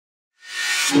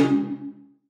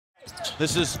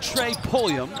This is Trey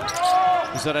Pulliam,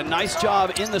 who's done a nice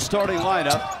job in the starting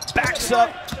lineup. Backs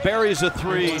up, buries a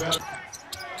three.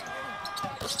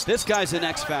 This guy's an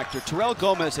X factor. Terrell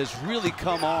Gomez has really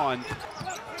come on.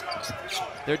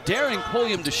 They're daring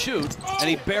Pulliam to shoot, and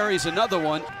he buries another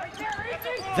one.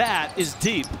 That is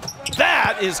deep.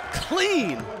 That is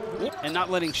clean. And not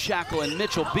letting Shackle and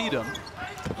Mitchell beat him.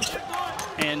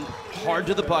 And hard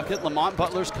to the bucket. Lamont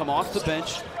Butler's come off the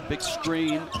bench. Big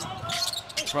screen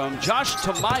from Josh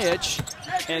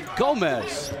Tomajic and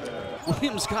Gomez.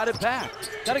 Williams got it back.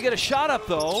 Got to get a shot up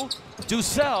though.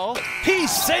 Ducell, he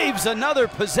saves another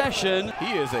possession.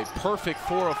 He is a perfect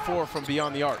 4 of 4 from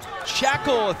beyond the arc.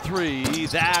 Shackle a three,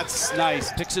 that's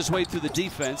nice. Picks his way through the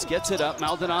defense, gets it up.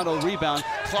 Maldonado rebound.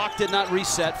 Clock did not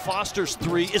reset. Foster's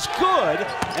three is good,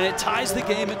 and it ties the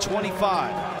game at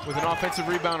 25. With an offensive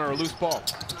rebound or a loose ball.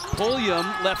 Pulliam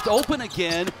left open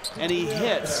again, and he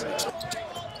hits.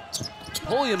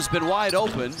 Pulliam's been wide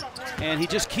open, and he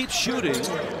just keeps shooting.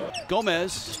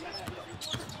 Gomez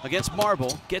against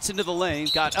Marble, gets into the lane,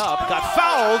 got up, got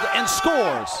fouled, and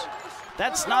scores.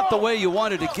 That's not the way you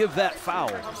wanted to give that foul.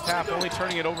 First half only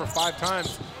turning it over 5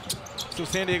 times. So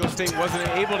San Diego State wasn't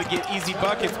able to get easy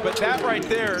buckets, but that right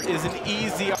there is an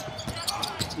easy.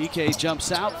 Ike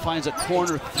jumps out, finds a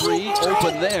corner three,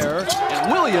 open there,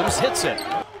 and Williams hits it.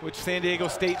 Which San Diego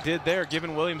State did there,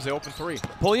 giving Williams the open three.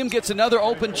 Pulliam gets another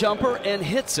open jumper and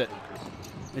hits it.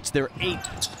 It's their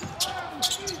 8th.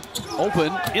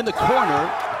 Open in the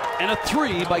corner, and a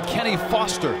three by Kenny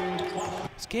Foster.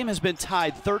 This game has been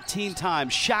tied 13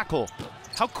 times. Shackle,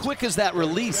 how quick is that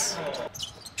release?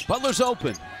 Butler's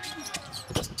open,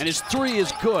 and his three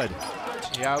is good.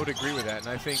 Yeah, I would agree with that, and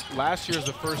I think last year is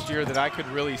the first year that I could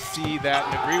really see that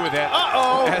and agree with that.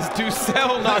 Uh-oh! As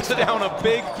Ducell knocks down a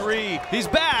big three. He's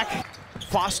back.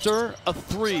 Foster a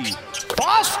three.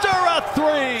 Foster a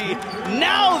three!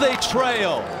 Now they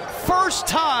trail. First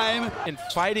time. And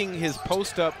fighting his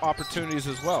post-up opportunities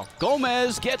as well.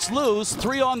 Gomez gets loose,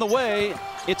 three on the way.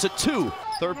 It's a 2.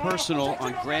 Third personal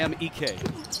on Graham Ike.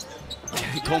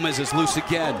 Gomez is loose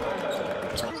again.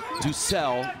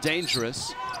 Ducell,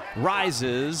 dangerous.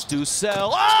 Rises,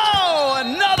 Ducell, oh,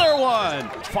 another one!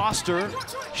 Foster,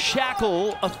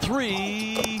 Shackle, a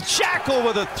three. Shackle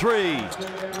with a three.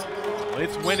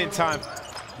 It's winning time.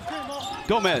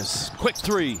 Gomez, quick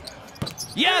three.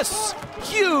 Yes,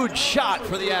 huge shot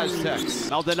for the Aztecs.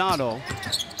 Maldonado,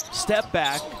 step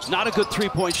back, not a good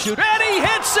three-point shoot, and he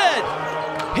hits it!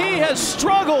 He has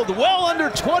struggled well under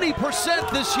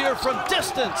 20% this year from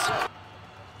distance.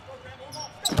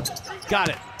 Got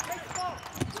it.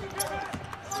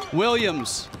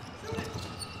 Williams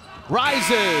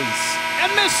rises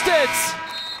and missed it.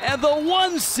 And the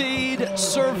 1 seed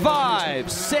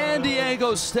survives. San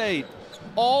Diego State,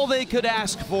 all they could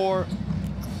ask for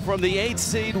from the 8th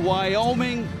seed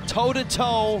Wyoming,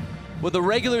 toe-to-toe with the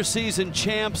regular season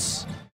champs.